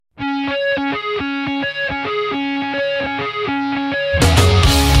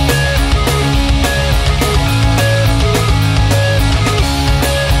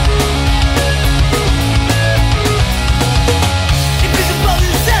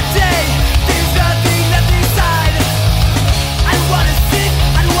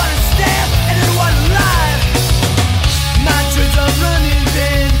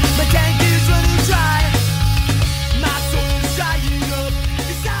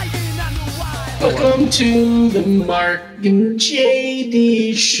Welcome to the Mark and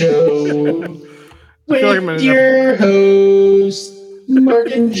JD show with your host, Mark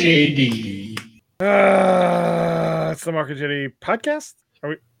and JD. It's the Mark and JD podcast.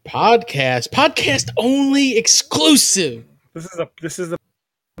 Podcast only exclusive. This is an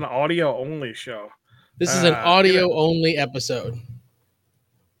audio only show. This is an audio only episode.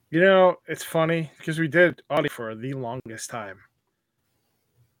 You know, it's funny because we did audio for the longest time.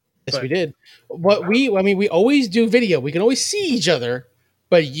 Yes, we did. We always do video. We can always see each other,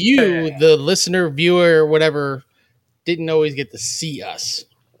 but you, the listener, viewer, whatever, didn't always get to see us.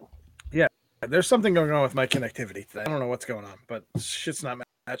 Yeah, there's something going on with my connectivity today. I don't know what's going on, but shit's not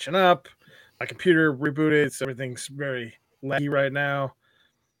matching up. My computer rebooted, so everything's very laggy right now.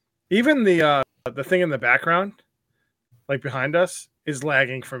 Even the thing in the background, like behind us, is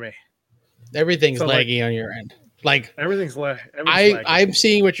lagging for me. Everything's laggy on your end. Like everything's lagging. I'm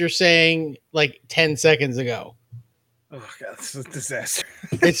seeing what you're saying like 10 seconds ago. Oh god, this is a disaster.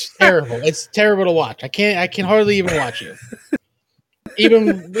 It's terrible. It's terrible to watch. I can hardly even watch you.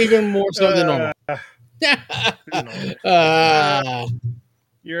 Even more so than normal.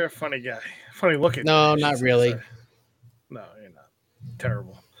 You're a funny guy. Funny looking. No, not really. No, you're not.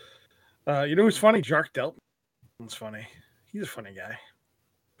 Terrible. You know who's funny? Jark Delton's funny. He's a funny guy.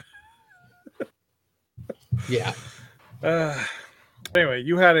 Yeah. Anyway,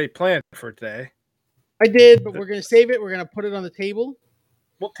 you had a plan for today. I did, but we're going to save it. We're going to put it on the table.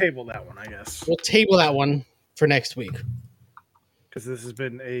 We'll table that one, I guess. We'll table that one for next week. Because this has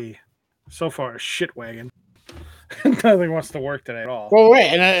been so far a shit wagon. Nothing wants to work today at all. Well,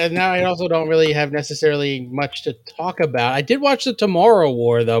 right. And now I also don't really have necessarily much to talk about. I did watch the Tomorrow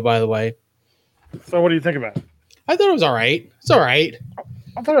War, though, by the way. So what do you think about it? I thought it was all right. It's all right.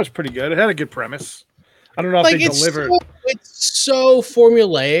 I thought it was pretty good. It had a good premise. I don't know if they delivered. It's so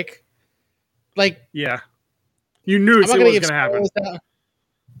formulaic. Like, yeah, you knew it was going to happen,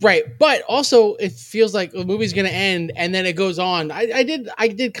 right? But also, it feels like the movie's going to end, and then it goes on. I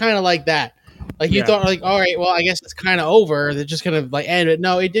did kind of like that. Like you thought, like, all right, well, I guess it's kind of over. They're just going to like end it.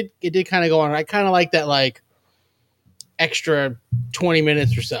 No, it did kind of go on. I kind of like that, like extra 20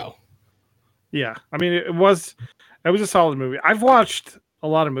 minutes or so. Yeah, I mean, it was a solid movie. I've watched a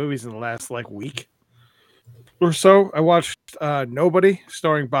lot of movies in the last like week or so. I watched Nobody,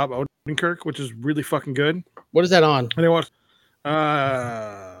 starring Bob Odenkirk, which is really fucking good. What is that on? And I watched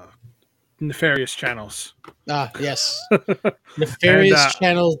Nefarious Channels. Yes.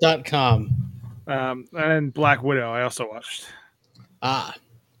 NefariousChannels.com. And Black Widow, I also watched.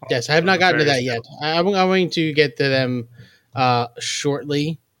 Yes, I have not gotten to that yet. I'm going to get to them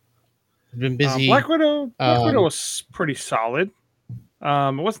shortly. I've been busy. Black Widow was pretty solid.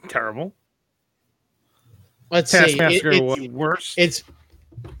 It wasn't terrible. Let's see. Was worse.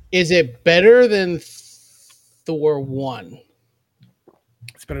 Is it better than Thor 1?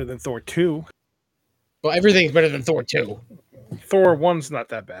 It's better than Thor 2. Well, everything's better than Thor 2. Thor 1's not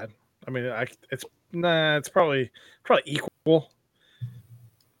that bad. I mean, it's probably equal.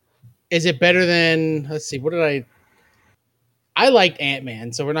 Is it better than? Let's see. What did I liked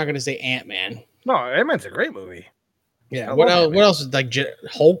Ant-Man, so we're not going to say Ant-Man. No, Ant-Man's a great movie. Yeah. What else is like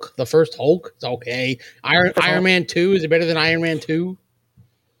Hulk? The first Hulk. It's okay. Iron Man 2. Is it better than Iron Man 2?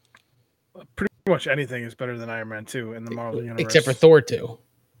 Pretty much anything is better than Iron Man 2 in the Marvel universe, except for Thor 2.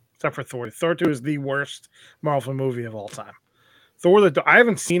 Except for Thor. Thor 2 is the worst Marvel movie of all time. I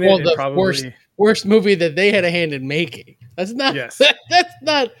haven't seen it. The probably worst movie that they had a hand in making. That's not. Yes. That's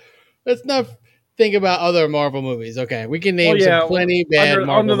not. Think about other Marvel movies. Okay, we can name some plenty bad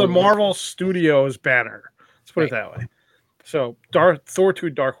under the movies. Marvel Studios banner. Let's put it that way. So, Thor 2: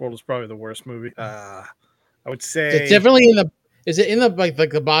 Dark World is probably the worst movie. I would say it's definitely in the. Is it in the like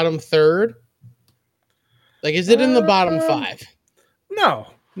the bottom third? Like, is it in the bottom 5? No.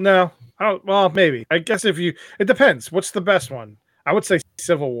 Well, maybe. I guess it depends. What's the best one? I would say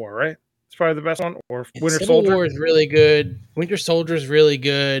Civil War, right? It's probably the best one. Or Winter Soldier. Civil War is really good. Winter Soldier is really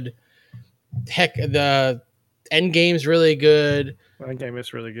good. Heck, the Endgame's really good. Endgame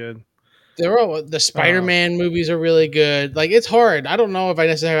is really good. The Spider-Man movies are really good. Like, it's hard. I don't know if I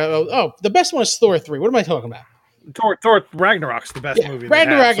necessarily. The best one is Thor 3. What am I talking about? Thor Ragnarok's the best movie.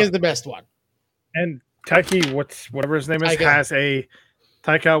 Ragnarok is the best one. And Taika, whatever his name is, Taika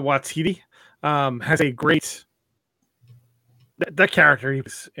Waititi, has a great. That character he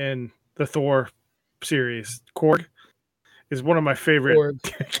was in the Thor series, Korg, is one of my favorite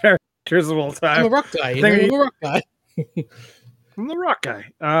characters of all time. I'm a rock guy. I'm a rock guy. I'm the rock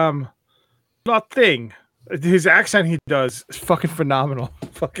guy. Not thing. His accent he does is fucking phenomenal.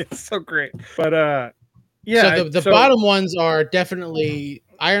 Fucking so great. But yeah. So the bottom ones are definitely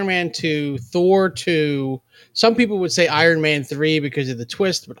Iron Man 2, Thor 2. Some people would say Iron Man 3 because of the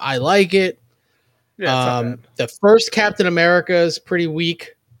twist, but I like it. Yeah, it's not bad. The first Captain America is pretty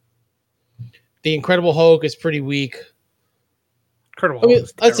weak. The Incredible Hulk is pretty weak. Incredible Hulk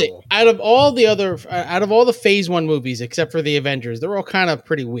is let's see. terrible. Out of all the Phase 1 movies, except for the Avengers, they're all kind of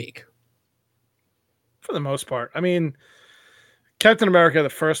pretty weak. For the most part. I mean, Captain America, the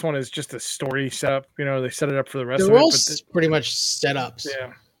first one, is just a story setup. You know, they set it up for the rest They're of all it. pretty much setups.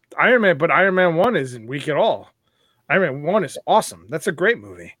 Yeah. Iron Man 1 isn't weak at all. Iron Man 1 is awesome. That's a great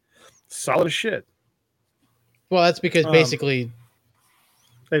movie. Solid as shit. Well, that's because basically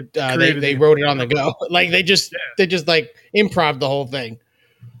they wrote it on the go. Like they just like improv the whole thing.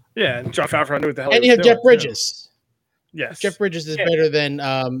 Yeah, and Jon Favreau knew what the hell. And you have Jeff Bridges. Too. Yes, Jeff Bridges is better than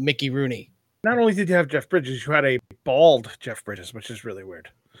Mickey Rooney. Not only did you have Jeff Bridges, you had a bald Jeff Bridges, which is really weird.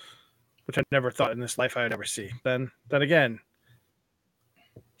 Which I never thought in this life I would ever see. Then again,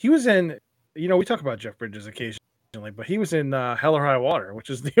 he was in. You know, we talk about Jeff Bridges occasionally, but he was in Hell or High Water, which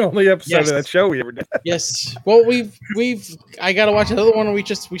is the only episode of that show we ever did. Yes. Well, I got to watch another one. We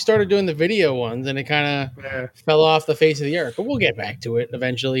started doing the video ones, and it kind of fell off the face of the earth. But we'll get back to it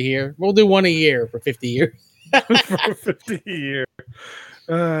eventually. Here, we'll do one a year for 50 years. For 50 years.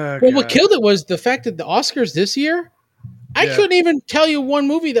 Well, what killed it was the fact that the Oscars this year, I couldn't even tell you one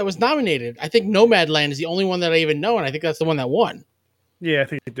movie that was nominated. I think Nomadland is the only one that I even know, and I think that's the one that won. Yeah, I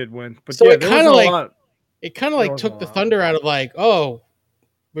think it did win. But so yeah, it kind of like took the thunder out of like, oh,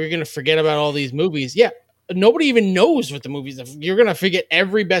 we're gonna forget about all these movies. Yeah, nobody even knows what the movies are. You're gonna forget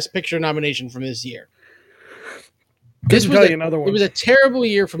every Best Picture nomination from this year. It was a terrible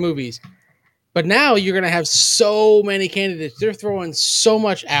year for movies. But now you're going to have so many candidates. They're throwing so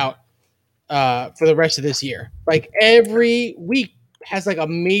much out for the rest of this year. Like every week has like a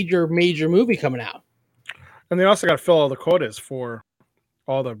major movie coming out. And they also got to fill all the quotas for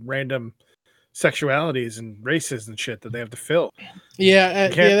all the random sexualities and races and shit that they have to fill. Yeah,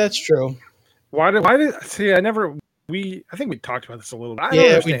 that's true. I think we talked about this a little bit.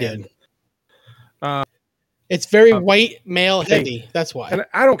 Yeah, we did. It's very white male heavy. That's why. And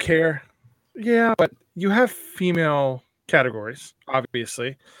I don't care. Yeah, but you have female categories,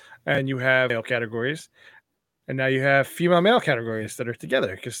 obviously, and you have male categories, and now you have female-male categories that are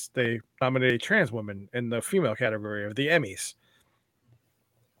together because they nominated a trans woman in the female category of the Emmys.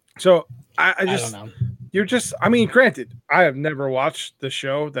 So I don't know. I mean, granted, I have never watched the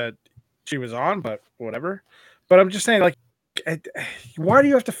show that she was on, but whatever. But I'm just saying, like, why do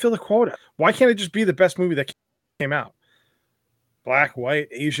you have to fill a quota? Why can't it just be the best movie that came out? Black, white,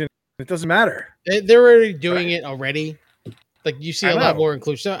 Asian. It doesn't matter. They're already doing it already. Like you see a lot more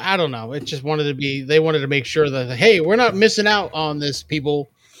inclusion. So I don't know. It just they wanted to make sure that, hey, we're not missing out on this, people.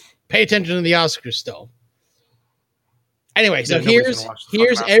 Pay attention to the Oscars still. Anyway, so here's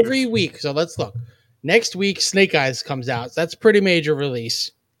every week. So let's look. Next week, Snake Eyes comes out. So that's a pretty major release.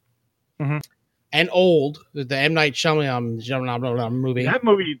 Mm-hmm. And Old, the M. Night Shyamalan movie. That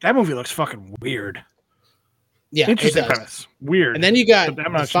movie looks fucking weird. Yeah, interesting premise. Weird. And then you got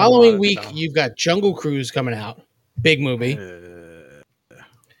the following week, you've got Jungle Cruise coming out. Big movie.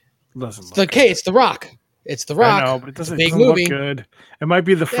 It's like, hey, it's The Rock. It's The Rock. I know, but it doesn't look good. It might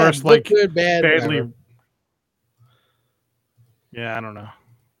be the first like good, badly. Whatever. Yeah, I don't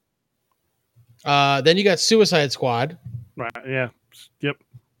know. Then you got Suicide Squad. Right. Yeah. Yep.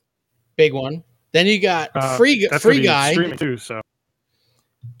 Big one. Then you got Free Guy. Streaming too, so.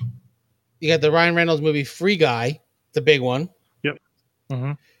 You got the Ryan Reynolds movie Free Guy, the big one. Yep.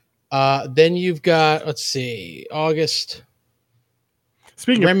 Mm-hmm. Then you've got, let's see, August.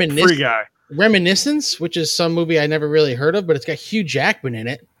 Speaking of Free Guy. Reminiscence, which is some movie I never really heard of, but it's got Hugh Jackman in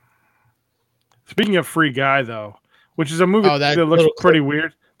it. Speaking of Free Guy, though, which is a movie that looks pretty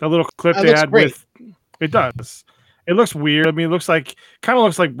weird. That little clip they had with it does. It looks weird. I mean, it kind of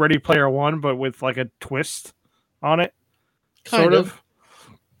looks like Ready Player One, but with like a twist on it. Sort of.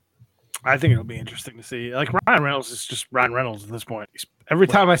 I think it'll be interesting to see. Like Ryan Reynolds is just Ryan Reynolds at this point. Every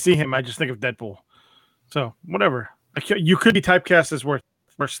time I see him, I just think of Deadpool. So whatever. You could be typecast as worse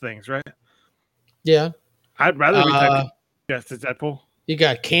things, right? Yeah. I'd rather be typecast as Deadpool. You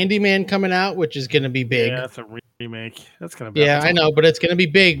got Candyman coming out, which is going to be big. Yeah, that's a remake. That's going to be. Yeah, I know, but it's going to be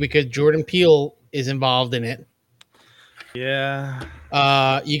big because Jordan Peele is involved in it. Yeah.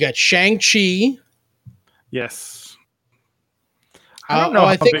 You got Shang-Chi. Yes. I don't know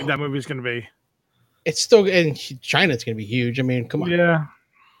how big that movie is going to be. It's still in China. It's going to be huge. I mean, come on. Yeah.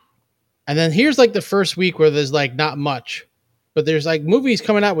 And then here's like the first week where there's like not much, but there's like movies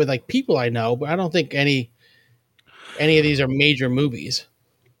coming out with like people I know, but I don't think any of these are major movies.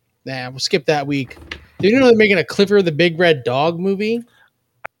 Nah, we'll skip that week. Do you know they're making a Clifford the Big Red Dog movie?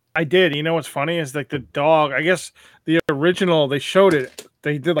 I did. You know what's funny is like the dog. I guess the original they showed it.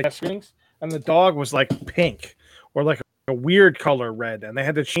 They did like screenings, and the dog was like pink or like a weird color red, and they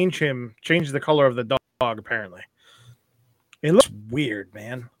had to change the color of the dog. Apparently, it looks weird,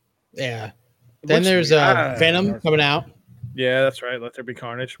 man. Yeah. Then there's Venom coming out. Yeah, that's right. Let There Be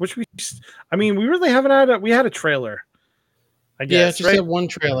Carnage. Which we really haven't had we had a trailer. I guess. Yeah, just had one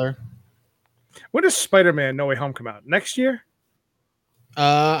trailer. When does Spider-Man No Way Home come out? Next year?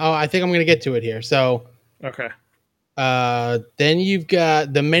 I think I'm going to get to it here. So, okay. Then you've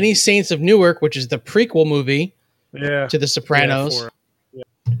got The Many Saints of Newark, which is the prequel movie to The Sopranos. Yeah.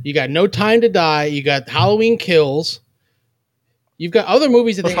 You got No Time to Die. You got Halloween Kills. You've got other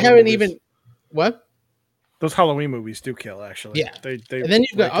movies that they haven't even. What? Those Halloween movies do kill, actually. Yeah. And then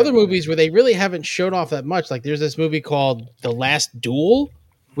you've got other movies where they really haven't showed off that much. Like there's this movie called The Last Duel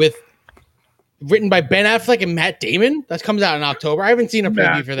written by Ben Affleck and Matt Damon. That comes out in October. I haven't seen a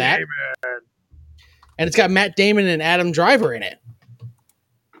preview for that. And it's got Matt Damon and Adam Driver in it.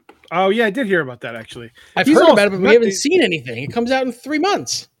 Oh, yeah, I did hear about that, actually. I've heard about it, but we haven't seen anything. It comes out in 3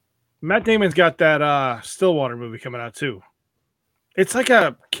 months. Matt Damon's got that Stillwater movie coming out, too. It's like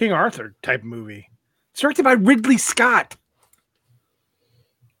a King Arthur type movie. It's directed by Ridley Scott.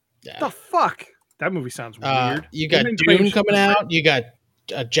 Yeah. The fuck? That movie sounds weird. You got Dune coming out. You got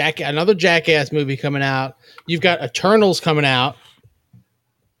another Jackass movie coming out. You've got Eternals coming out.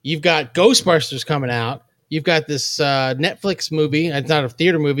 You've got Ghostbusters coming out. You've got this Netflix movie. It's not a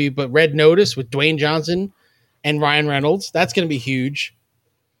theater movie, but Red Notice with Dwayne Johnson and Ryan Reynolds. That's going to be huge.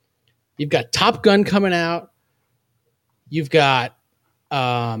 You've got Top Gun coming out. You've got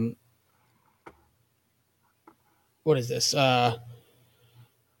what is this? What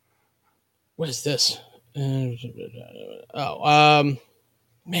is this? Man,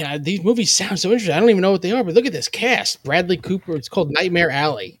 these movies sound so interesting. I don't even know what they are, but look at this cast. Bradley Cooper. It's called Nightmare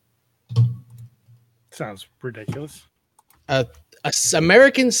Alley. Sounds ridiculous. A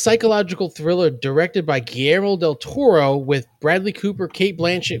American psychological thriller directed by Guillermo del Toro with Bradley Cooper, Cate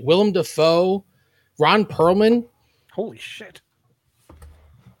Blanchett, Willem Dafoe, Ron Perlman. Holy shit.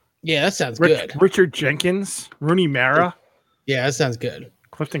 Yeah, that sounds good. Richard Jenkins, Rooney Mara. Yeah, that sounds good.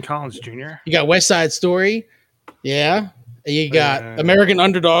 Clifton Collins Jr. You got West Side Story. Yeah. You got American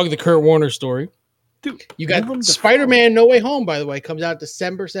Underdog, the Kurt Warner story. Dude, you got Spider-Man No Way Home, by the way, comes out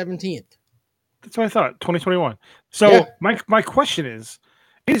December 17th. That's what I thought, 2021. So my question is,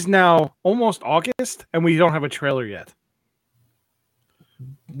 it is now almost August and we don't have a trailer yet.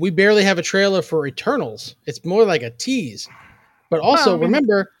 We barely have a trailer for Eternals. It's more like a tease. But also,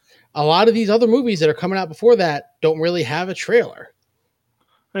 remember, a lot of these other movies that are coming out before that don't really have a trailer.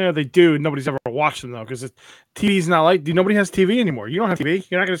 Yeah, they do. Nobody's ever watched them, though, because TV's not like... Nobody has TV anymore. You don't have TV.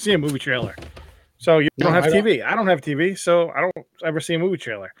 You're not going to see a movie trailer. So you don't have TV. I don't have TV, so I don't ever see a movie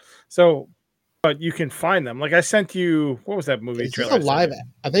trailer. So, but you can find them. Like I sent you... What was that movie trailer?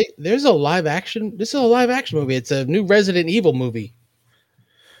 I think there's a live action... This is a live action movie. It's a new Resident Evil movie.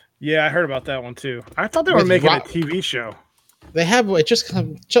 Yeah, I heard about that one, too. I thought they were making a TV show. They have...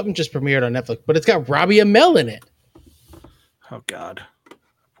 Something just premiered on Netflix, but it's got Robbie Amell in it. Oh, God.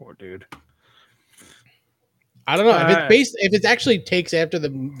 Poor dude. I don't know if it actually takes after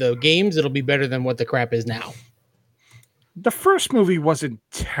the games, it'll be better than what the crap is now. The first movie wasn't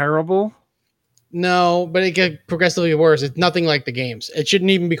terrible. No, but it got progressively worse. It's nothing like the games. It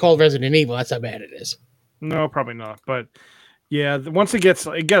shouldn't even be called Resident Evil. That's how bad it is. No, probably not. But yeah, once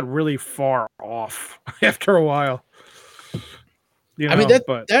it got really far off after a while. You know, I mean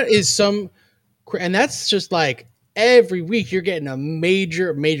that is some, and that's just like. Every week you're getting a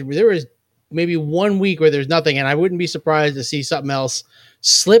major. There is maybe 1 week where there's nothing, and I wouldn't be surprised to see something else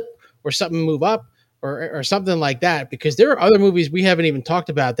slip or something move up or something like that, because there are other movies we haven't even talked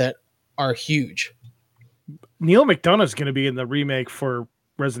about that are huge. Neil McDonough's going to be in the remake for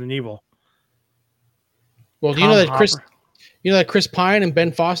Resident Evil. Well, do you know that Chris Pine and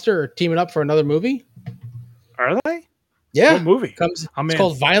Ben Foster are teaming up for another movie? Are they? Yeah. What movie? It's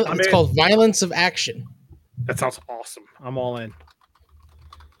called Violence of Action. That sounds awesome. I'm all in.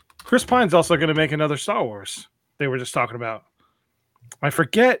 Chris Pine's also going to make another Star Wars. They were just talking about. I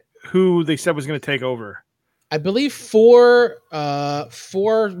forget who they said was going to take over. I believe four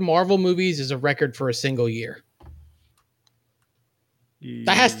Marvel movies is a record for a single year.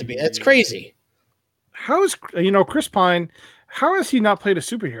 That has to be. That's crazy. How is Chris Pine? How has he not played a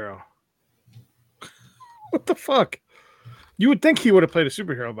superhero? What the fuck? You would think he would have played a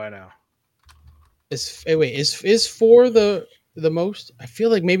superhero by now. Is 4 the most? I feel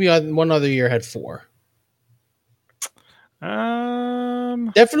like maybe one other year had 4.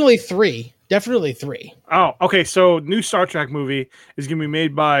 Definitely three. Definitely three. Oh, okay. So new Star Trek movie is going to be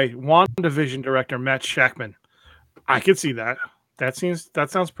made by WandaVision director Matt Shakman. I could see that. That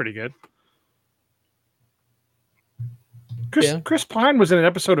sounds pretty good. Chris Pine was in an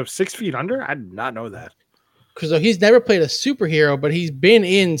episode of 6 Feet Under. I did not know that. Because he's never played a superhero, but he's been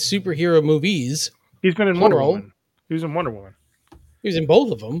in superhero movies. He's been in Wonder Woman. He was in Wonder Woman. He was in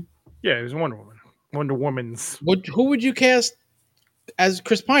both of them. Yeah, he was in Wonder Woman. Wonder Woman's. Who would you cast as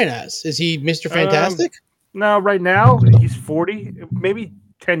Chris Pine as? Is he Mr. Fantastic? No, right now he's 40. Maybe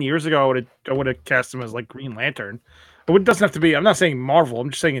 10 years ago I would have cast him as like Green Lantern. It doesn't have to be. I'm not saying Marvel. I'm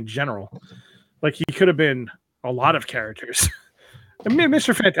just saying in general. Like he could have been a lot of characters. I mean,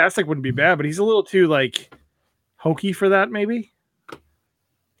 Mr. Fantastic wouldn't be bad, but he's a little too like hokey for that. Maybe.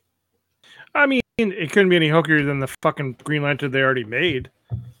 I mean, it couldn't be any hokier than the fucking Green Lantern they already made.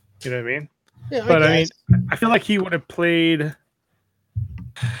 You know what I mean? Yeah, but I mean, I feel like he would have played.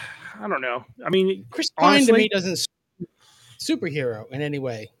 I don't know. I mean, Chris Pine to me doesn't superhero in any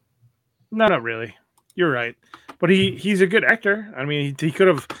way. No, not really. You're right, but he's a good actor. I mean, he could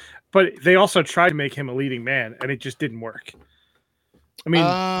have, but they also tried to make him a leading man, and it just didn't work. I mean,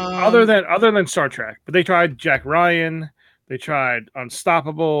 other than Star Trek, but they tried Jack Ryan. They tried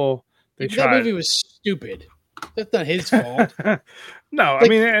Unstoppable. That movie was stupid. That's not his fault. No, like, I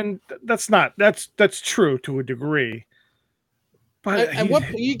mean, and that's true to a degree. But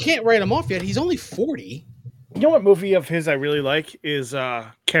you can't write him off yet. He's only 40. You know what movie of his I really like is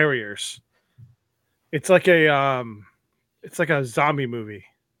Carriers. It's like a zombie movie,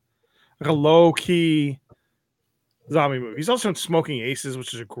 like a low key zombie movie. He's also in Smoking Aces,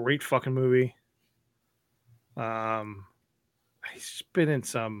 which is a great fucking movie. He's been in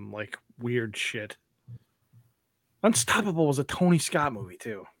some like weird shit. Unstoppable was a Tony Scott movie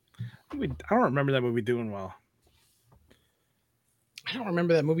too. I don't remember that movie doing well. I don't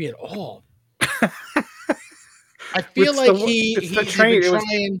remember that movie at all. I feel like he's been trying.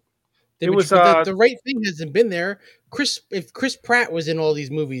 The right thing hasn't been there. If Chris Pratt was in all these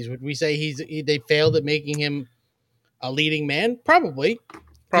movies, would we say they failed at making him a leading man? Probably,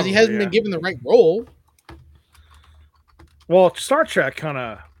 because he hasn't been given the right role. Well, Star Trek kind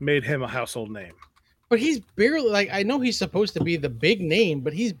of made him a household name. But he's barely like, I know he's supposed to be the big name,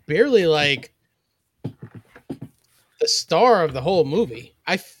 but he's barely like the star of the whole movie.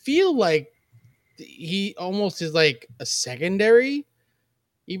 I feel like he almost is like a secondary,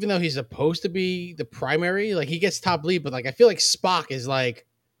 even though he's supposed to be the primary. Like he gets top lead, but like I feel like Spock is like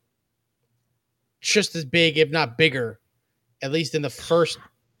just as big, if not bigger, at least in the first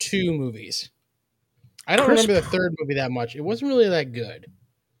two movies. I don't remember the third movie that much. It wasn't really that good.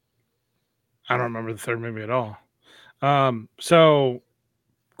 I don't remember the third movie at all. So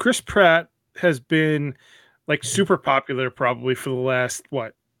Chris Pratt has been like super popular probably for the last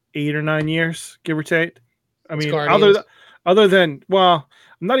 8 or 9 years, give or take. I mean, other than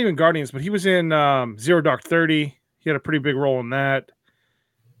not even Guardians, but he was in Zero Dark 30. He had a pretty big role in that.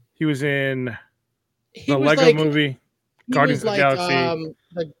 He was in the Lego movie, Guardians of the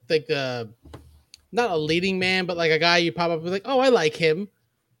Galaxy. Not a leading man, but like a guy you pop up with, like, oh, I like him.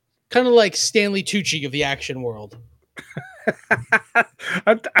 Kind of like Stanley Tucci of the action world. I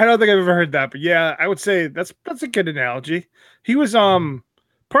don't think I've ever heard that, but yeah, I would say that's a good analogy. He was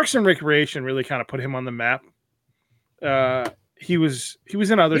Parks and Recreation really kind of put him on the map. He was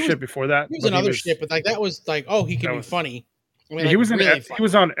in other shit before that. He was in other shit, but like that was like, oh, he can be funny. I mean, he was he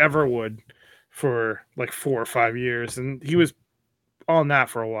was on Everwood for like 4 or 5 years, and he was on that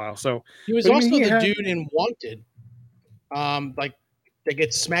for a while. So he was also the dude in Wanted. Like they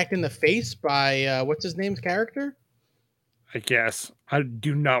get smacked in the face by what's his name's character? I guess I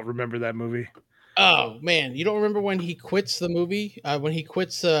do not remember that movie. Oh man, you don't remember when he quits the movie? When he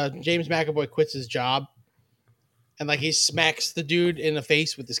quits, James McAvoy quits his job, and like he smacks the dude in the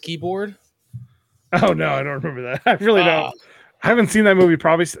face with his keyboard. Oh no, I don't remember that. I really don't. I haven't seen that movie.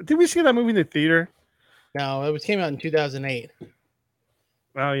 Probably did we see that movie in the theater? No, it came out in 2008.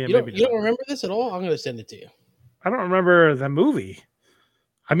 Oh yeah, you don't remember this at all? I'm going to send it to you. I don't remember the movie.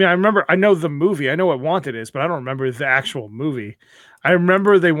 I mean, I know the movie. I know what Wanted is, but I don't remember the actual movie. I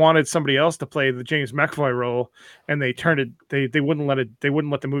remember they wanted somebody else to play the James McAvoy role, and they turned it. They wouldn't let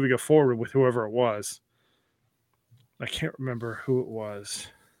the movie go forward with whoever it was. I can't remember who it was.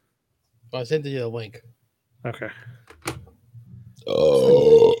 Well, I sent you the link. Okay.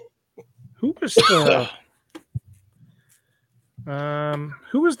 Oh. Who was the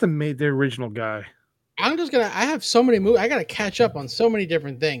original guy? I have so many movies. I gotta catch up on so many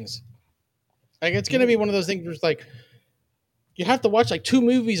different things. Like it's gonna be one of those things where it's like you have to watch like 2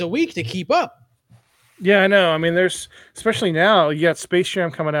 movies a week to keep up. Yeah, I know. I mean, there's especially now you got Space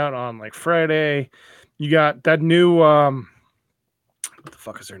Jam coming out on like Friday. You got that new what the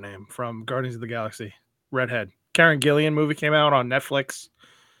fuck is her name from Guardians of the Galaxy? Redhead. Karen Gillian movie came out on Netflix.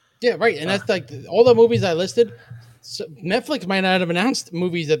 Yeah, right. And that's like all the movies I listed. So Netflix might not have announced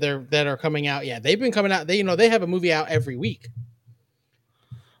movies that are coming out yet. They've been coming out. They have a movie out every week.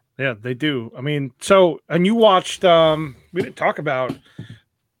 Yeah, they do. I mean, and you watched we didn't talk about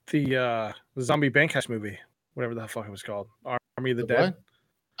the zombie Bankheist movie, whatever the fuck it was called. Army of the Dead. What?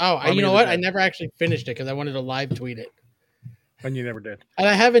 Oh, Army you of know the what? I Dead. never actually finished it because I wanted to live tweet it. And you never did. And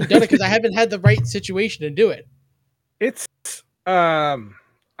I haven't done it because I haven't had the right situation to do it. It's I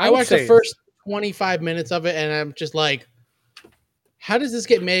would watched the say first 25 minutes of it and I'm just like, how does this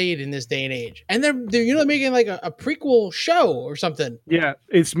get made in this day and age? And they're making like a prequel show or something. yeah,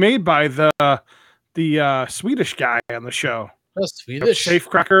 it's made by the Swedish guy on the show. Oh, Swedish.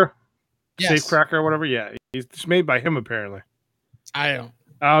 Safecracker. Yes. Safecracker, whatever. Yeah. It's made by him apparently. I don't.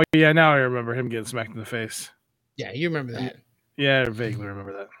 Oh yeah, now I remember him getting smacked in the face. Yeah, you remember that. Yeah, I vaguely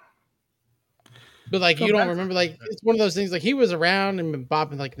remember that. But like you don't remember, like it's one of those things like he was around and been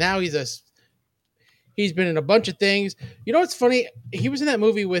bopping, like now he's been in a bunch of things. You know what's funny? He was in that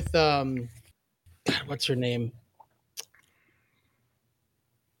movie with God, what's her name?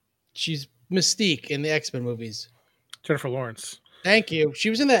 She's Mystique in the X-Men movies. Jennifer Lawrence. Thank you. She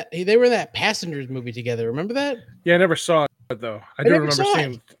was in that. They were in that Passengers movie together. Remember that? Yeah, I never saw it though. I remember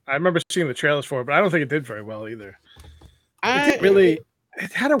seeing the trailers for it, but I don't think it did very well either.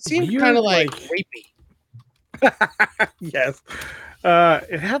 It had a seemed weird kind of like rapey. Yes.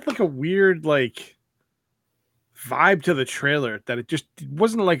 It had like a weird like vibe to the trailer that it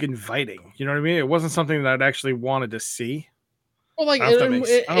wasn't like inviting. You know what I mean? It wasn't something that I'd actually wanted to see. Well, like in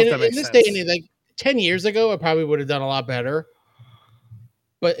this day and age, like 10 years ago, I probably would have done a lot better.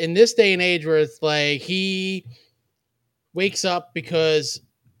 But in this day and age where it's like he wakes up because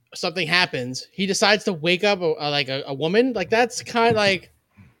something happens, he decides to wake up a woman. Like that's kind of like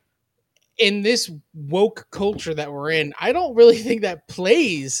in this woke culture that we're in, I don't really think that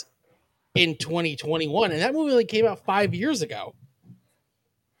plays in 2021. And that movie like came out 5 years ago.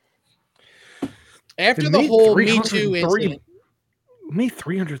 After the whole Me Too incident. Made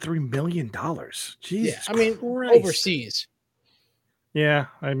 $303 million. Jesus, yeah, I mean, Christ. overseas. Yeah,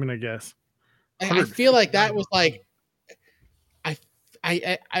 I mean, I guess. I feel like that was like,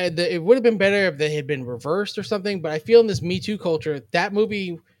 it would have been better if they had been reversed or something. But I feel in this Me Too culture, that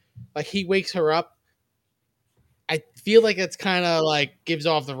movie, like he wakes her up. I feel like it's kind of like gives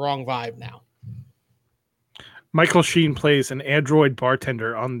off the wrong vibe now. Michael Sheen plays an android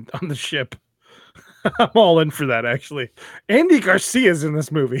bartender on the ship. I'm all in for that, actually. Andy Garcia's in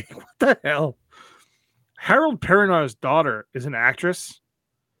this movie. What the hell? Harold Perrineau's daughter is an actress,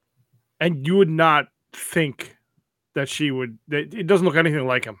 and you would not think that she would. It doesn't look anything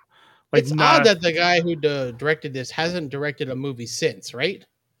like him. Like it's odd that the guy who directed this hasn't directed a movie since, right?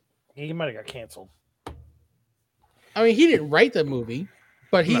 He might have got canceled. I mean, he didn't write the movie,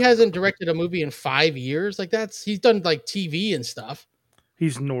 but he hasn't directed a movie in 5 years. Like he's done like TV and stuff.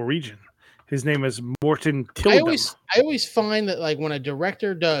 He's Norwegian. His name is Morten Tyldum. I always find that like when a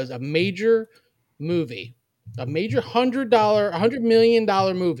director does a major movie, a major $100 million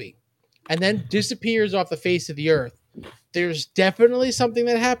movie, and then disappears off the face of the earth, there's definitely something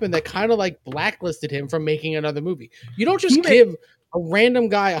that happened that kind of like blacklisted him from making another movie. You don't just give a random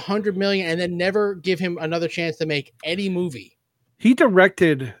guy $100 million and then never give him another chance to make any movie. He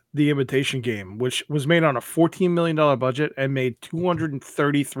directed The Imitation Game, which was made on a $14 million budget and made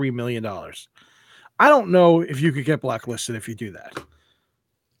 $233 million. I don't know if you could get blacklisted if you do that.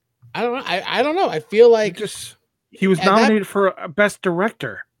 I don't know. I don't know. I feel like he was nominated for Best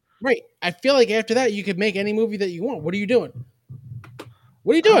Director. Right. I feel like after that, you could make any movie that you want. What are you doing?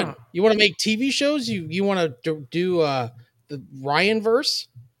 What are you doing? You want to make TV shows? You want to do the Ryan verse?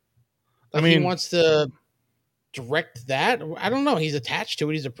 Like he wants to direct that? I don't know. He's attached to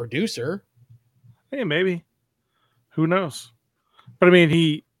it. He's a producer. Hey, maybe. Who knows? But I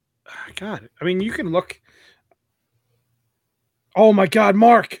mean, God, I mean, you can look. Oh my God,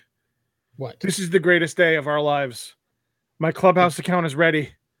 Mark. What? This is the greatest day of our lives. My Clubhouse account is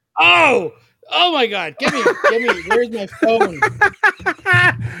ready. Oh my God. Give me. Where's my phone?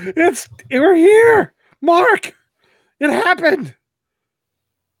 We're here. Mark. It happened.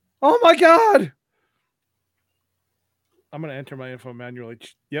 Oh my God. I'm going to enter my info manually.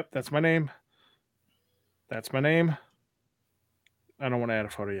 Yep, that's my name. I don't want to add a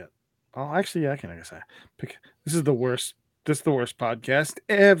photo yet. Oh, actually, yeah, I guess that. This is the worst. This is the worst podcast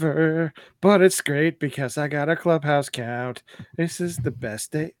ever, but it's great because I got a Clubhouse count. This is the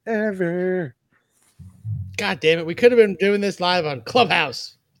best day ever. God damn it, we could have been doing this live on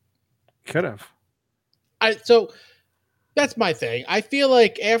Clubhouse. Could have. So that's my thing. I feel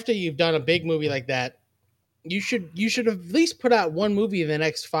like after you've done a big movie like that, you should have at least put out one movie in the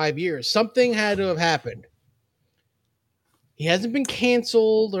next 5 years. Something had to have happened. He hasn't been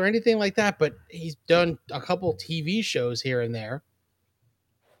canceled or anything like that, but he's done a couple TV shows here and there.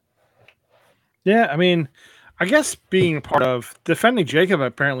 Yeah, I mean, I guess being part of Defending Jacob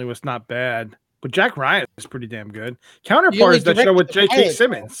apparently was not bad, but Jack Ryan is pretty damn good. Counterpart is that show with J.K.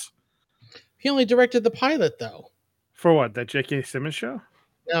 Simmons. He only directed the pilot, though. For what? That J.K. Simmons show?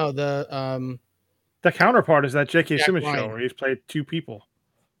 No, the Counterpart is that J.K. Jack Simmons Ryan show where he's played two people.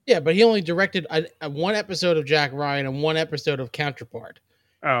 Yeah, but he only directed a one episode of Jack Ryan and one episode of Counterpart.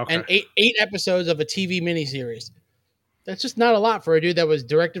 Oh, okay. And eight episodes of a TV miniseries. That's just not a lot for a dude that was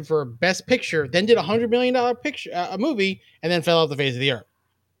directed for Best Picture, then did $100 million a movie, and then fell off the face of the earth.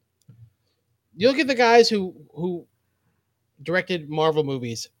 You look at the guys who directed Marvel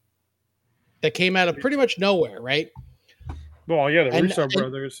movies that came out of pretty much nowhere, right? Well, yeah, the Russo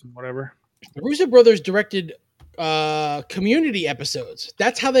brothers and whatever. The Russo brothers directed Community episodes.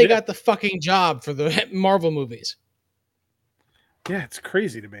 That's how they got the fucking job for the Marvel movies. Yeah, it's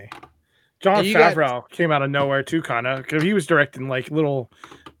crazy to me. Jon Favreau came out of nowhere too, kind of, because he was directing like little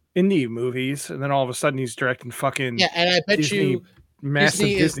indie movies, and then all of a sudden he's directing fucking and I bet massive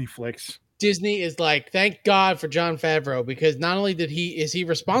Disney flicks. Disney is like, thank God for Jon Favreau, because not only is he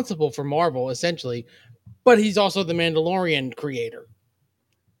responsible for Marvel essentially, but he's also the Mandalorian creator.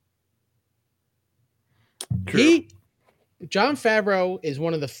 True. Jon Favreau is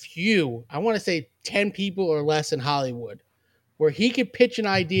one of the few, I want to say 10 people or less in Hollywood, where he could pitch an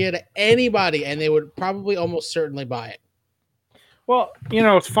idea to anybody and they would probably almost certainly buy it. Well,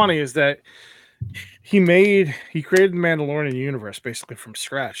 what's funny is that he created the Mandalorian universe basically from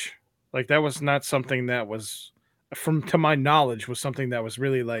scratch. Like, that was not something that was, to my knowledge, was something that was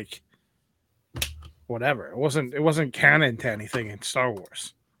really like whatever. It wasn't canon to anything in Star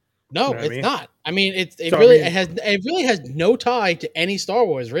Wars. No, it's not. I mean, it really has no tie to any Star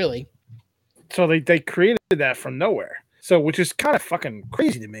Wars, really. So they created that from nowhere. So, which is kind of fucking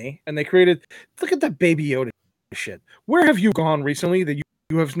crazy to me. And they created, look at that Baby Yoda shit. Where have you gone recently that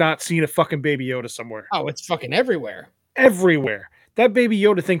you have not seen a fucking Baby Yoda somewhere? Oh, it's fucking everywhere. Everywhere. That Baby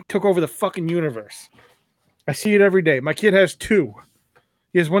Yoda thing took over the fucking universe. I see it every day. My kid has two.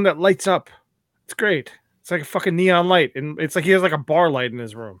 He has one that lights up. It's great. It's like a fucking neon light. And it's like he has like a bar light in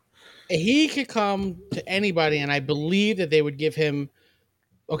his room. He could come to anybody, and I believe that they would give him,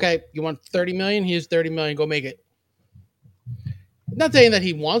 okay, you want 30 million? Here's 30 million. Go make it. Not saying that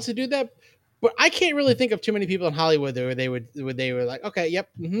he wants to do that, but I can't really think of too many people in Hollywood where they were like, okay, yep,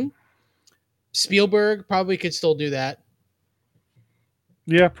 Spielberg probably could still do that.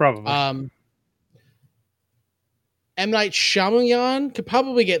 Yeah, probably. M. Night Shyamalan could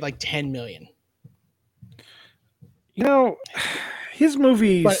probably get like 10 million. His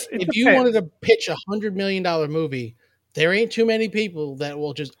movies. But if you wanted to pitch $100 million movie, there ain't too many people that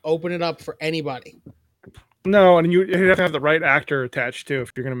will just open it up for anybody. No, and you have to have the right actor attached too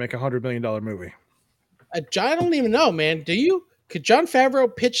if you're going to make $100 million movie. I don't even know, man. Could Jon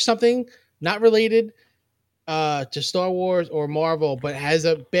Favreau pitch something not related to Star Wars or Marvel, but has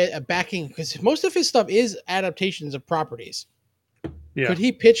a backing? Because most of his stuff is adaptations of properties. Yeah. Could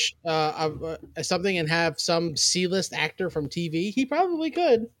he pitch something and have some C-list actor from TV? He probably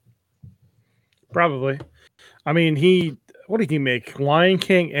could. Probably. I mean, what did he make? Lion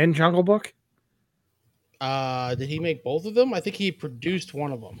King and Jungle Book? Did he make both of them? I think he produced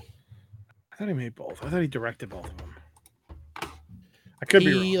one of them. I thought he made both. I thought he directed both of them. I could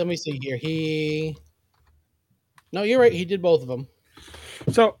be wrong. Let me see here. No, you're right. He did both of them.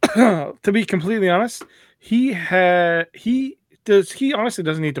 So, to be completely honest, he honestly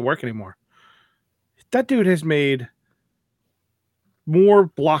doesn't need to work anymore. That dude has made more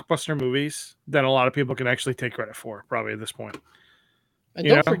blockbuster movies than a lot of people can actually take credit for, probably at this point. And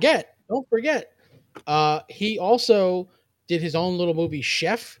don't forget, he also did his own little movie,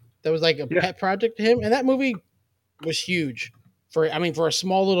 Chef. That was like a pet project to him, and that movie was huge for a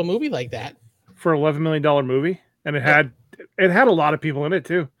small little movie like that. For $11 million movie, and it had a lot of people in it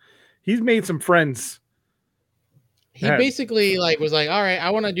too. He's made some friends. He basically was like, all right, I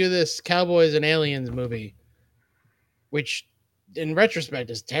want to do this Cowboys and Aliens movie, which in retrospect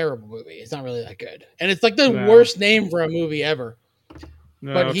is a terrible movie. It's not really that good. And it's like the worst name for a movie ever.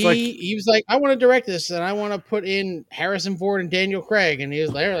 No, but he was like, I want to direct this and I want to put in Harrison Ford and Daniel Craig. And he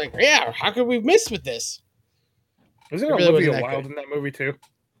was there like, yeah, how could we miss with this? Wasn't Olivia Wilde in that movie too?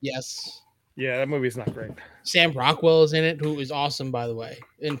 Yes. Yeah, that movie's not great. Sam Rockwell is in it, who is awesome, by the way,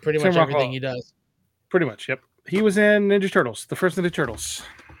 in pretty much everything he does. Pretty much, yep. He was in Ninja Turtles, the first Ninja Turtles.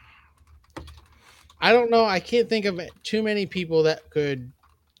 I don't know. I can't think of too many people that could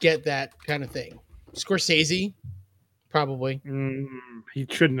get that kind of thing. Scorsese, probably. He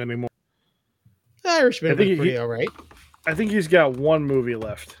shouldn't anymore. Irishman was pretty all right. I think he's got one movie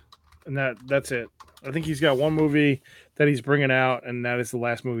left, and that's it. I think he's got one movie that he's bringing out, and that is the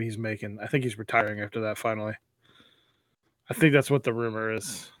last movie he's making. I think he's retiring after that, finally. I think that's what the rumor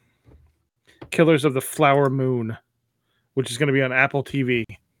is. Killers of the Flower Moon, which is going to be on Apple TV.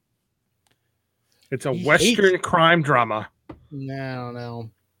 It's a Western crime drama. No.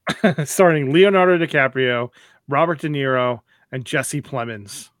 Starring Leonardo DiCaprio, Robert De Niro, and Jesse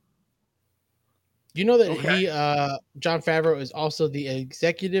Plemons. You know that Jon Favreau is also the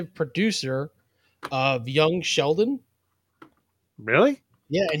executive producer of Young Sheldon? Really?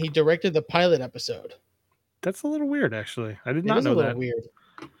 Yeah, and he directed the pilot episode. That's a little weird, actually. I did not know that. It is a little weird.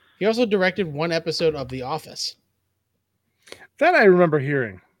 He also directed one episode of The Office. That I remember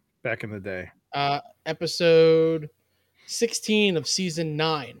hearing back in the day. Episode 16 of season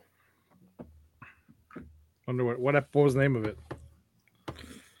 9. Wonder what was the name of it?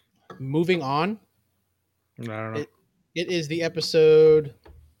 Moving On. I don't know. It is the episode.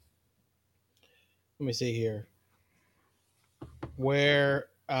 Let me see here. Where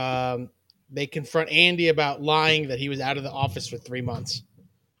they confront Andy about lying that he was out of the office for 3 months.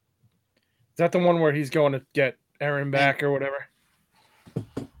 Is that the one where he's going to get Aaron back or whatever?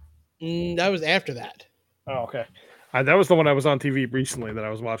 That was after that. Oh, okay. That was the one I was on TV recently that I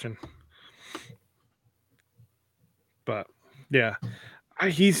was watching. But yeah,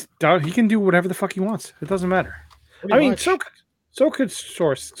 he's done. He can do whatever the fuck he wants. It doesn't matter. Pretty much. So could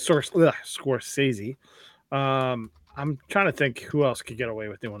Scorsese. I'm trying to think who else could get away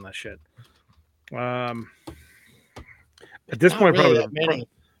with doing that shit. At this point,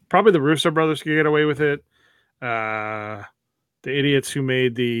 probably the Russo brothers could get away with it. The idiots who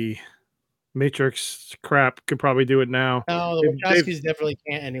made the Matrix crap could probably do it now. No, the Wachowskis definitely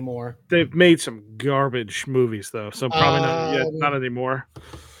can't anymore. They've made some garbage movies though, so probably not anymore.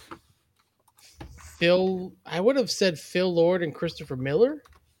 I would have said Phil Lord and Christopher Miller,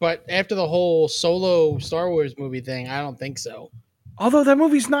 but after the whole Solo Star Wars movie thing, I don't think so. Although that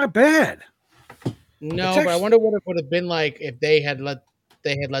movie's not bad. No, but I wonder what it would have been like if they had let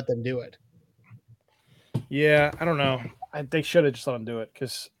them do it. Yeah, I don't know. They should have just let them do it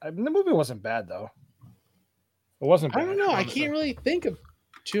because the movie wasn't bad though. It wasn't bad. I don't know. I can't really think of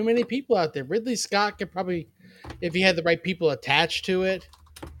too many people out there. Ridley Scott could probably, if he had the right people attached to it.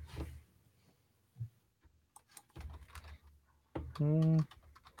 Hold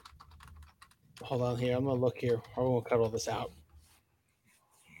on here. I'm going to look here. I'm going to cut all this out.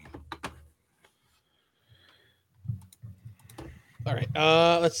 All right.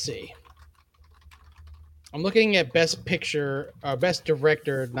 Let's see. I'm looking at Best Picture, Best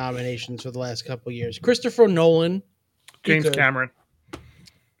Director nominations for the last couple of years. Christopher Nolan. James Cameron.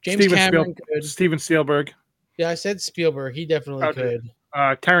 Steven Spielberg. Yeah, I said Spielberg. He definitely could.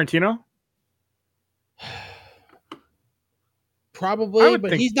 Tarantino? Probably,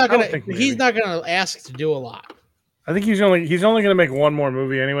 but he's not gonna ask to do a lot. I think he's only gonna make one more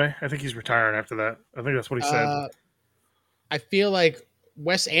movie anyway. I think he's retiring after that. I think that's what he said. I feel like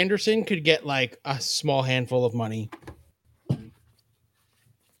Wes Anderson could get like a small handful of money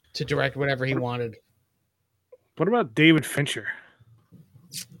to direct whatever he wanted. What about David Fincher?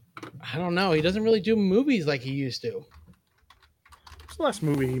 I don't know. He doesn't really do movies like he used to. What's the last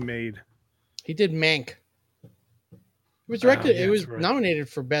movie he made? He did Mank. It was directed. It was nominated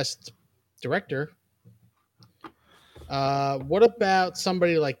for Best Director. What about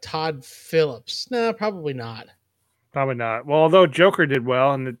somebody like Todd Phillips? No, probably not. Probably not. Well, although Joker did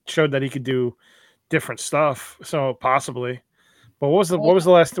well and it showed that he could do different stuff, so possibly. But what was the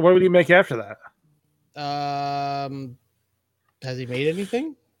last? What would he make after that? Has he made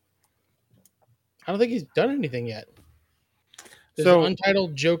anything? I don't think he's done anything yet. There's an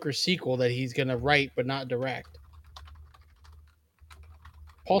untitled Joker sequel that he's going to write but not direct.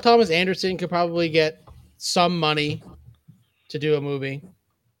 Paul Thomas Anderson could probably get some money to do a movie.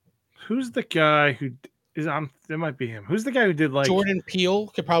 Who's the guy who is on? That might be him. Who's the guy who did like Jordan Peele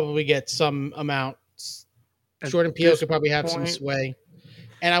could probably get some amount. Jordan Peele could probably have some sway.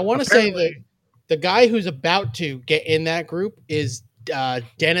 And I want to say the guy who's about to get in that group is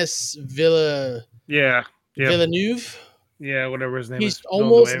Denis Villeneuve. Yeah, whatever his name is. He's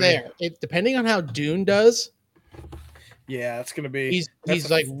almost there. Depending on how Dune does. Yeah, it's going to be. He's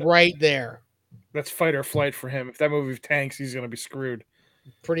like right there. That's fight or flight for him. If that movie tanks, he's going to be screwed.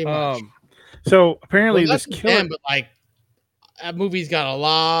 Pretty much. So apparently this killer, but like that movie's got a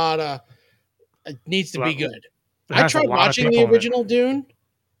lot of It needs to be good. It I has a tried lot of watching the people in it. original Dune.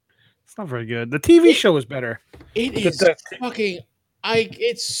 It's not very good. The TV show is better. It The- is the- fucking.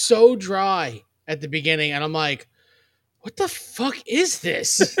 It's so dry at the beginning, and I'm like, what the fuck is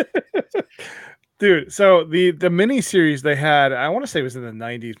this? Dude, so the mini series they had, I want to say it was in the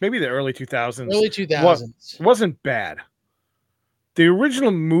 90s, maybe the early 2000s. Early 2000s. Wasn't bad. The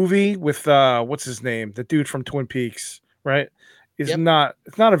original movie with what's his name? The dude from Twin Peaks, right? It's not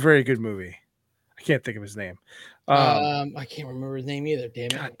a very good movie. I can't think of his name. I can't remember his name either. Damn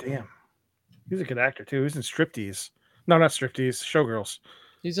it! God damn, he's a good actor too. He's in Striptease. No, not Striptease. Showgirls.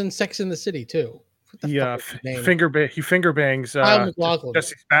 He's in Sex in the City too. What the fuck is his name? He finger bangs Kyle MacLachlan.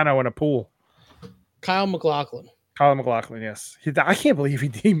 Jesse Spano in a pool. Kyle MacLachlan. Kyle MacLachlan, yes. I can't believe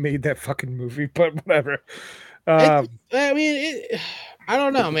he made that fucking movie, but whatever. I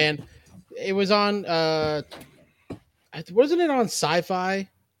don't know, man. It was on. Wasn't it on Sci-Fi?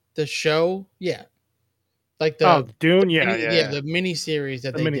 The show, yeah. Like Dune, the mini series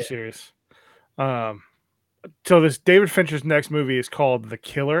that they did. Miniseries. So this David Fincher's next movie is called The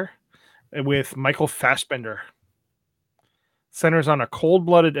Killer, with Michael Fassbender. Centers on a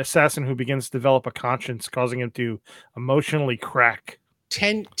cold-blooded assassin who begins to develop a conscience, causing him to emotionally crack.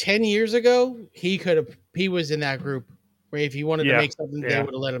 10 years ago, he was in that group where if he wanted to make something, they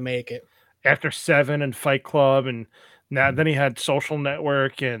would have let him make it. After Seven and Fight Club, and then he had Social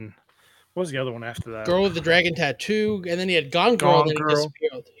Network, and what was the other one after that? Girl with the Dragon Tattoo, and then he had Gone Girl, and then he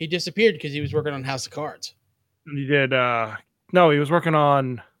disappeared. He disappeared because he was working on House of Cards. He did. No, he was working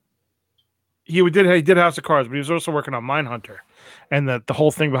on. He did House of Cards, but he was also working on Mindhunter, and the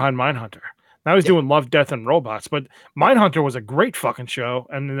whole thing behind Mindhunter. Now he's doing Love, Death, and Robots, but Mindhunter was a great fucking show,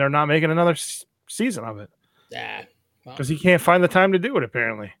 and they're not making another season of it. Yeah, because he can't find the time to do it.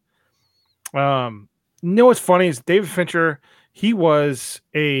 Apparently, you know what's funny is David Fincher. He was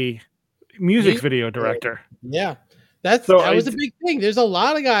a music video director. Yeah, that was a big thing. There's a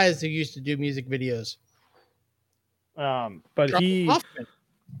lot of guys who used to do music videos. But Hoffman.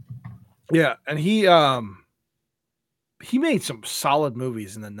 Yeah, and he made some solid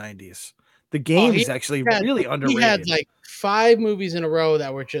movies in the 90s. The Game is actually really underrated. He had like 5 movies in a row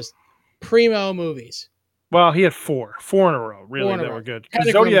that were just primo movies. Well, he had 4 in a row, really, that were good.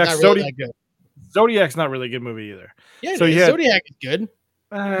 Zodiac's not really a good movie either. Yeah, so Zodiac is good.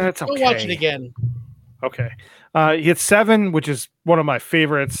 It's okay. Go watch it again. Okay. He had 7, which is one of my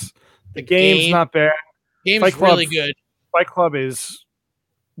favorites. The Game's not bad. Game's really good. Fight Club is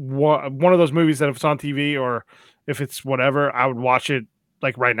one of those movies that if it's on TV or if it's whatever, I would watch it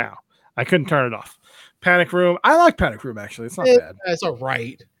like right now. I couldn't turn it off. Panic Room. I like Panic Room, actually. It's not bad. It's all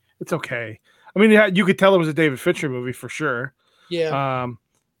right. It's okay. I mean, you could tell it was a David Fincher movie for sure. Yeah.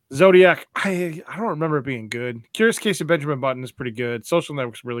 Zodiac, I don't remember it being good. Curious Case of Benjamin Button is pretty good. Social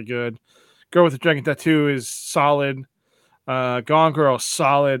Network's really good. Girl with the Dragon Tattoo is solid. Gone Girl,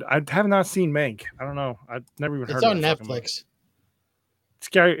 solid. I have not seen Mank. I don't know. I've never even heard of it. It's on Netflix.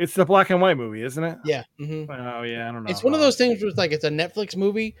 Scary. It's the black and white movie, isn't it? Yeah. Mm-hmm. Oh, yeah. I don't know. It's one of those things where it's like it's a Netflix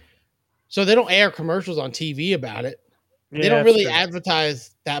movie, so they don't air commercials on TV about it. They don't really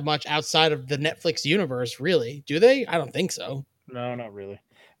advertise that much outside of the Netflix universe, really. Do they? I don't think so. No, not really.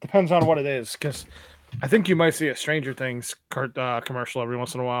 Depends on what it is, because I think you might see a Stranger Things commercial every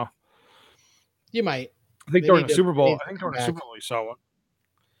once in a while. You might. I think during the Super Bowl. You saw one.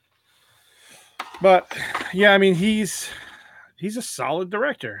 But yeah, I mean, he's a solid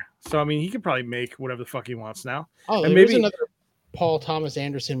director. So I mean, he could probably make whatever the fuck he wants now. Oh, and maybe another Paul Thomas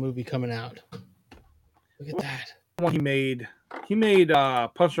Anderson movie coming out. Look at that. One he made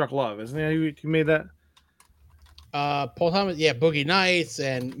Punch Drunk Love, isn't he? He made that. Paul Thomas, Boogie Nights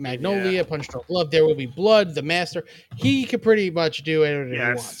and Magnolia, Punch Drunk Love, There Will Be Blood, The Master. He could pretty much do whatever he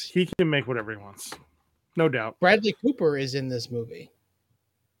wants. He can make whatever he wants. No doubt. Bradley Cooper is in this movie.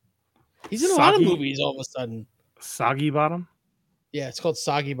 He's in a lot of movies all of a sudden. Soggy Bottom? Yeah, it's called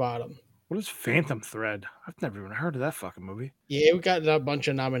Soggy Bottom. What is Phantom Thread? I've never even heard of that fucking movie. Yeah, we got a bunch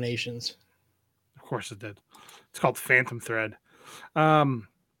of nominations. Of course it did. It's called Phantom Thread. There's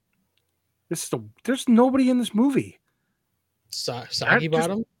nobody in this movie. Soggy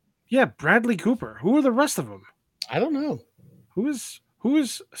Bottom? Yeah, Bradley Cooper. Who are the rest of them? I don't know. Who is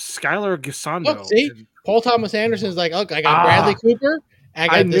Skylar Gisondo? Look, see, Paul Thomas Anderson's like, look, I got Bradley Cooper. I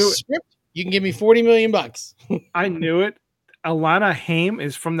got this script. You can give me $40 million. I knew it. Alana Haim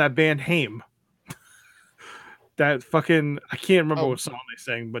is from that band Haim. That fucking I can't remember what song they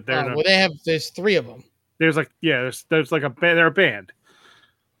sang, but there's 3 of them. There's like there's like a band. They're a band,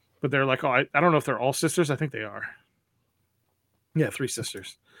 but they're like I don't know if they're all sisters. I think they are. Yeah, 3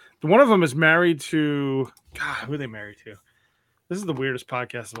 sisters. One of them is married to God. Who are they married to? This is the weirdest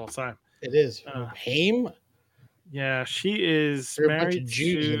podcast of all time. It is. Uh, Haim? Yeah, she is They're a bunch married of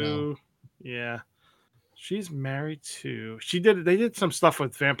Jews, to. Yeah, she's married to. They did some stuff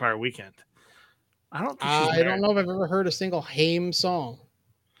with Vampire Weekend. I don't think she's I don't married. know if I've ever heard a single Haim song.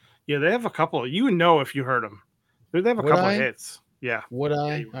 Yeah, they have a couple. You would know if you heard them. They have a Would couple of I? hits. Yeah. Would Yeah,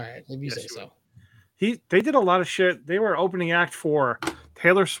 I? you would. All right, if you say Yes, you would. so. They did a lot of shit. They were opening act for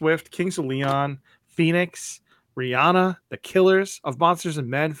Taylor Swift, Kings of Leon, Phoenix, Rihanna, The Killers of Monsters and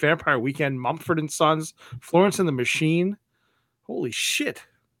Men, Vampire Weekend, Mumford and Sons, Florence and the Machine. Holy shit.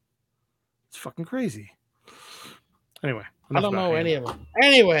 It's fucking crazy. Anyway, I enough don't about know him. any of them.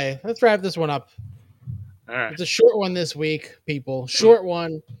 Anyway, let's wrap this one up. All right. It's a short one this week, people. Short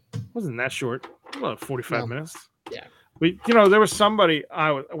one. Wasn't that short? About 45 No. minutes. Yeah. There was somebody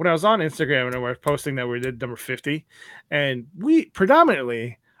when I was on Instagram and I was posting that we did number 50, and we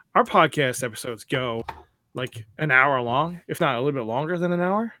predominantly our podcast episodes go like an hour long, if not a little bit longer than an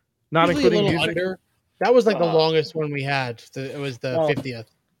hour, not Usually including a little music. under. That was like the longest one we had. It was the 50th.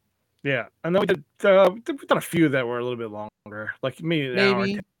 Yeah, and then we've done a few that were a little bit longer, like maybe an hour,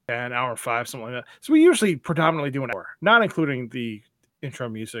 10, hour 5, something like that. So we usually predominantly do an hour, not including the intro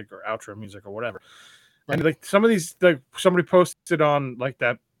music or outro music or whatever. Right. And like some of these, somebody posted on like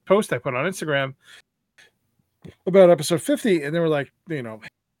that post I put on Instagram about episode 50, and they were like,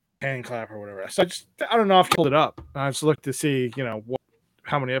 hand clap or whatever. So I don't know if I pulled it up. I just looked to see,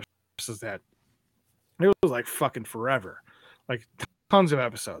 how many episodes they had. It was like fucking forever, like tons of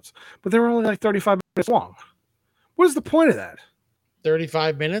episodes, but they were only like 35 minutes long. What is the point of that?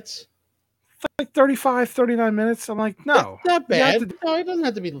 35 minutes? Like 35, 39 minutes. I'm like, no. That's not bad. No, it doesn't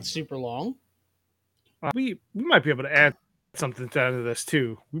have to be super long. We might be able to add something to this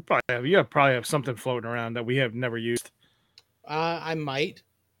too. You probably have something floating around that we have never used. I might.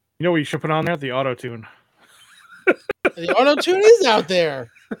 You know what you should put on there? The auto tune. The auto tune is out there.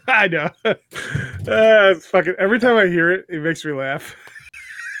 I know. It's fucking every time I hear it, it makes me laugh.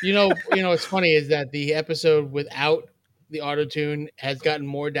 What's funny is that the episode without the auto tune has gotten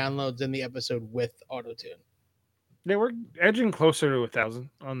more downloads than the episode with auto tune. Yeah, we're edging closer to 1,000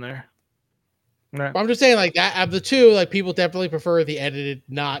 on there. Nah. I'm just saying, like that of the two, like people definitely prefer the edited,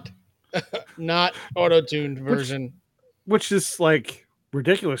 not auto-tuned version. Which is like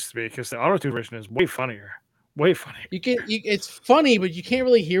ridiculous to me because the auto-tuned version is way funnier. Way funnier. It's funny, but you can't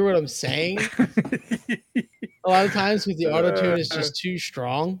really hear what I'm saying. A lot of times because the auto-tune is just too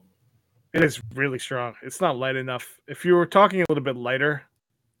strong. It is really strong. It's not light enough. If you were talking a little bit lighter,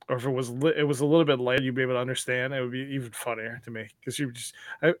 or if it was a little bit lighter, you'd be able to understand. It would be even funnier to me because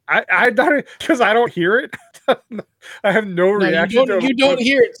I don't, because I don't hear it. I have no reaction. You don't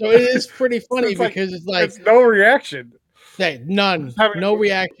hear it, so it is pretty funny because it's like it's no reaction. Hey, none, no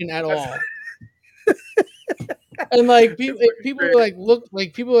reaction at all. And like people like look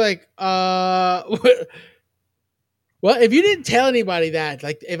like people like well, if you didn't tell anybody that,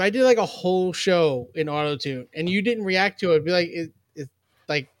 like if I did like a whole show in auto-tune and you didn't react to it, it'd be like it's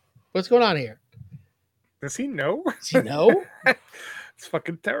like what's going on here? Does he know? Does he know? It's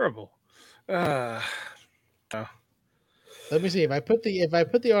fucking terrible. No. Let me see if I put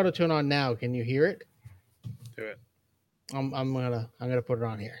the auto-tune on now, can you hear it? Do it. I'm gonna put it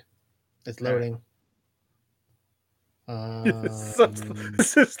on here. It's loading.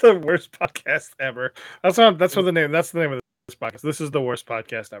 This is the worst podcast ever. That's the name of this podcast. This is the worst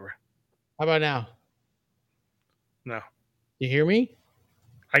podcast ever. How about now? No. You hear me?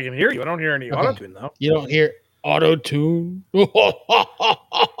 I can hear you. I don't hear any auto-tune though. You don't hear auto-tune?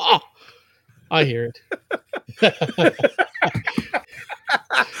 I hear it.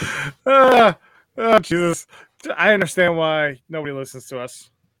 Oh Jesus. I understand why nobody listens to us.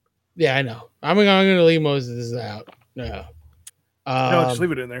 Yeah, I know. I'm gonna leave most of this out. No. No, just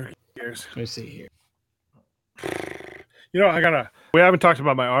leave it in there. Who cares? Let me see here. We haven't talked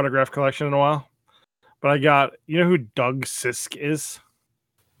about my autograph collection in a while, but I got, who Doug Sisk is?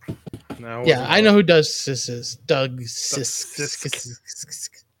 No. Yeah, I know who Doug Sisk is. Doug Sisk.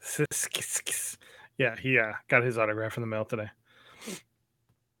 Yeah, he got his autograph in the mail today.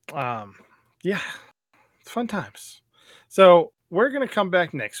 Yeah, it's fun times. So we're gonna come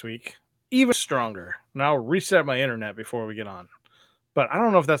back next week even stronger, and I'll reset my internet before we get on. But I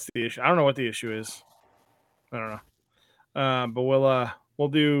don't know if that's the issue. I don't know what the issue is. I don't know. But we'll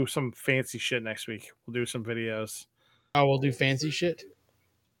do some fancy shit next week. We'll do some videos. Oh, we'll do fancy shit.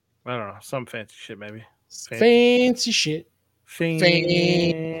 I don't know, some fancy shit maybe. Fancy shit.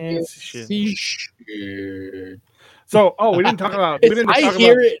 Fancy shit. So, we didn't talk about. I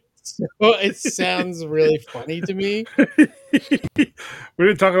hear it. So it sounds really funny to me. We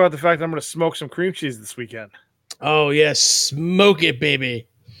didn't talk about the fact that I'm going to smoke some cream cheese this weekend. Oh yes, smoke it, baby.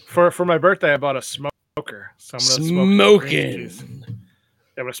 For my birthday, I bought a smoker. So I'm gonna smoke Smoking.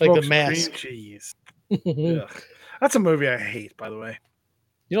 Yeah, but Like the smoke Mask. cream cheese. You Ugh. That's a movie I hate, by the way.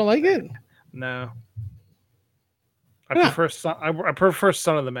 don't like it? No. I Huh. prefer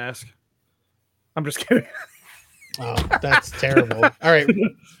Son of the Mask. I'm just kidding. Oh, that's terrible. All right,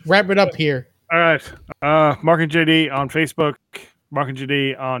 wrap it up here. All right. Mark and JD on Facebook, Mark and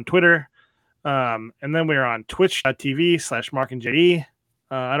JD on Twitter. And then we're on twitch.tv/Mark and JD.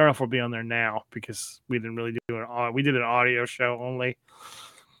 I don't know if we'll be on there now because we didn't really do it. We did an audio show only.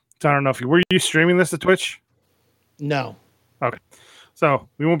 So I don't know if were you streaming this to Twitch? No. Okay. So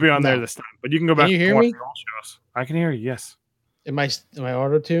we won't be on there this time, but you can go back and watch me? the old shows. I can hear you. Yes. Am I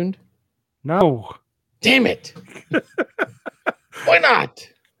auto tuned? No. Damn it! Why not?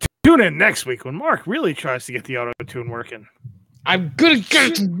 Tune in next week when Mark really tries to get the auto tune working. I'm gonna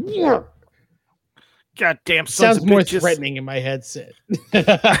get it to work. Goddamn sons Sounds of more bitches. threatening in my headset.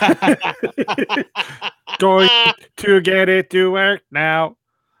 Going to get it to work now.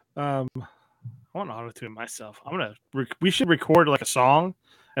 I want to auto tune myself. We should record like a song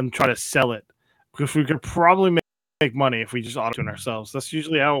and try to sell it because we could probably make money if we just auto tune ourselves. That's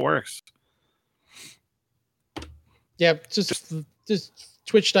usually how it works. Yeah, just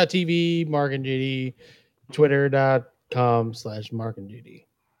twitch.tv, Mark and JD, twitter.com/Mark and JD.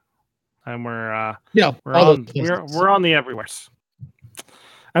 And we're on the everywheres.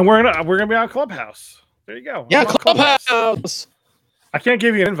 And we're gonna be on Clubhouse. There you go. Yeah, Clubhouse. I can't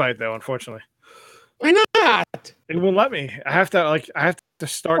give you an invite though, unfortunately. Why not? It won't let me. I have to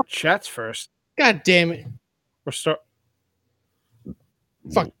start chats first. God damn it. Or start.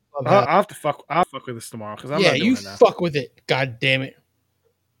 Fuck. I'll fuck with this tomorrow because I'm not doing it now. Fuck with it. God damn it.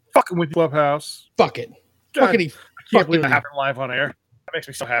 Fucking with Clubhouse. Fuck it. God, I can't believe it happened live on air. That makes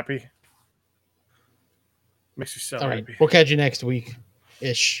me so happy. Makes me so happy. Right. We'll catch you next week.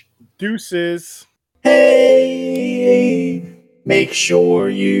 Ish. Deuces. Hey, make sure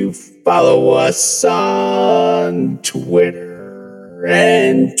you follow us on Twitter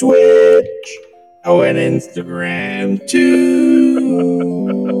and Twitch. Oh, and Instagram too.